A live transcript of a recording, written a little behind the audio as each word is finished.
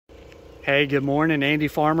Hey, good morning. Andy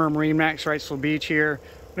Farmer, MarineMax Wrightsville Beach here.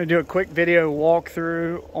 I'm going to do a quick video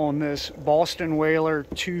walkthrough on this Boston Whaler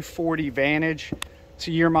 240 Vantage. It's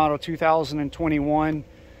a year model 2021.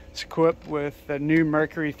 It's equipped with the new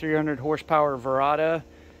Mercury 300 horsepower Verata.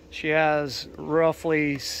 She has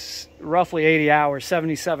roughly 80 hours,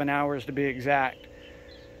 77 hours to be exact.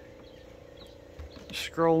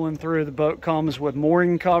 Scrolling through, the boat comes with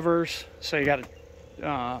mooring covers, so you got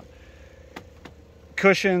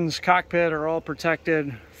cushions, cockpit are all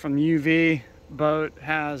protected from UV. Boat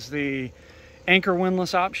has the anchor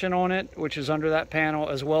windlass option on it, which is under that panel,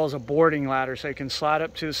 as well as a boarding ladder, so you can slide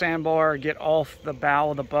up to the sandbar, get off the bow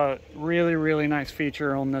of the boat. Really nice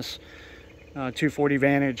feature on this 240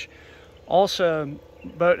 Vantage. Also,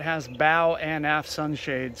 boat has bow and aft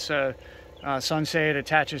sunshade, so sunshade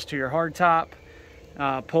attaches to your hardtop.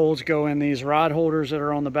 Poles go in these rod holders that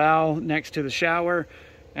are on the bow next to the shower.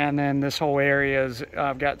 And then this whole area is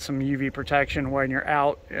got some UV protection when you're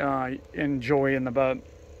out enjoying the boat.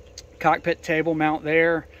 Cockpit table mount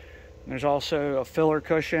there. There's also a filler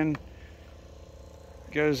cushion.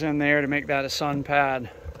 Goes in there to make that a sun pad.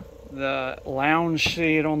 The lounge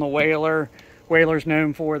seat on the Whaler's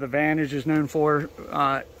known for, the Vantage is known for.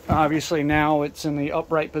 Obviously now it's in the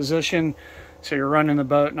upright position, so you're running the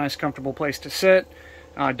boat, nice comfortable place to sit.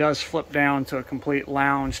 It does flip down to a complete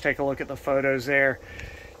lounge. Take a look at the photos there.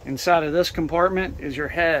 Inside of this compartment is your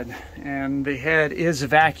head, and the head is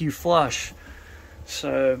vacuum flush.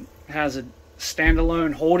 So it has a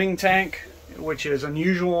standalone holding tank, which is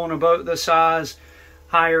unusual on a boat this size.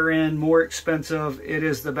 Higher end, more expensive. It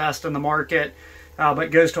is the best in the market, but it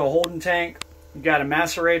goes to a holding tank. You've got a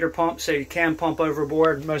macerator pump, so you can pump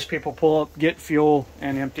overboard. Most people pull up, get fuel,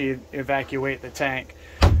 and evacuate the tank.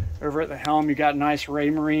 Over at the helm, you got nice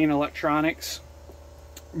Raymarine electronics.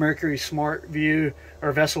 Mercury Smart View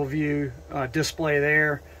or Vessel View display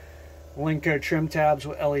there. Lenco trim tabs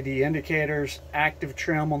with LED indicators. Active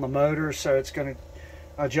trim on the motor, so it's going to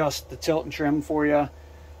adjust the tilt and trim for you.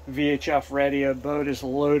 VHF radio. Boat is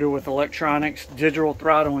loaded with electronics. Digital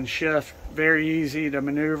throttle and shift. Very easy to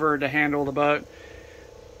maneuver to handle the boat.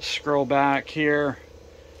 Scroll back here.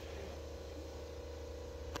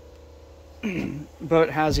 Boat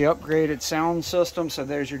has the upgraded sound system, so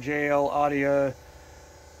there's your JL audio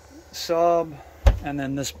sub, and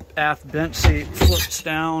then this aft bench seat flips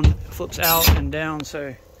out and down,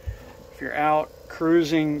 so if you're out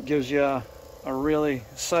cruising, gives you a really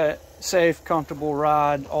safe, comfortable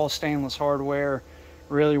ride. All stainless hardware,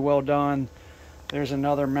 really well done. There's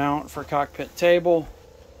another mount for cockpit table.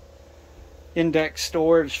 Index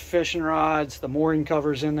storage, fishing rods, the mooring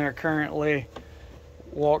covers in there currently.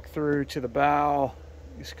 Walk through to the bow.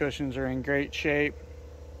 These cushions are in great shape.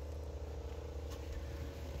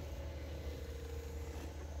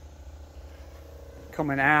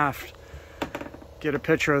 Coming aft, get a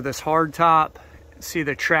picture of this hardtop. See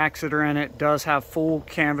the tracks that are in it. Does have full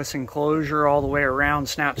canvas enclosure all the way around.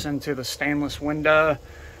 Snaps into the stainless window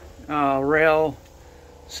rail.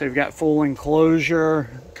 So you've got full enclosure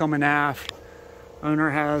coming aft. Owner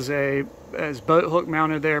has boat hook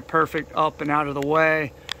mounted there, perfect up and out of the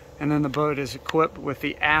way. And then the boat is equipped with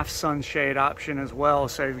the aft sunshade option as well.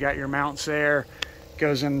 So you've got your mounts there,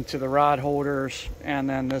 goes into the rod holders, and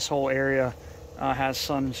then this whole area has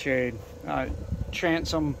sunshade.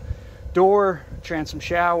 Transom door, transom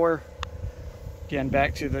shower. Again,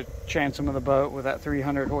 back to the transom of the boat with that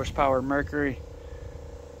 300 horsepower Mercury.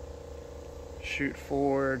 Shoot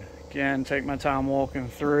forward. Again, take my time walking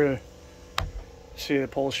through. See the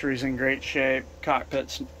upholstery's in great shape.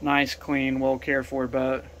 Cockpit's nice, clean, well cared for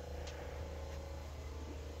boat.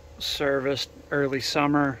 Serviced early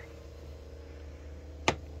summer.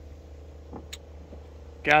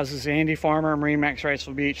 Guys, this is Andy Farmer, MarineMax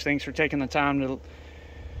Wrightsville Beach. Thanks for taking the time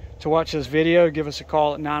to watch this video. Give us a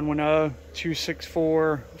call at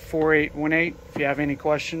 910-264-4818 if you have any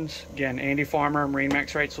questions. Again, Andy Farmer,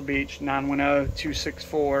 MarineMax Wrightsville Beach,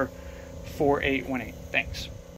 910-264-4818. Thanks.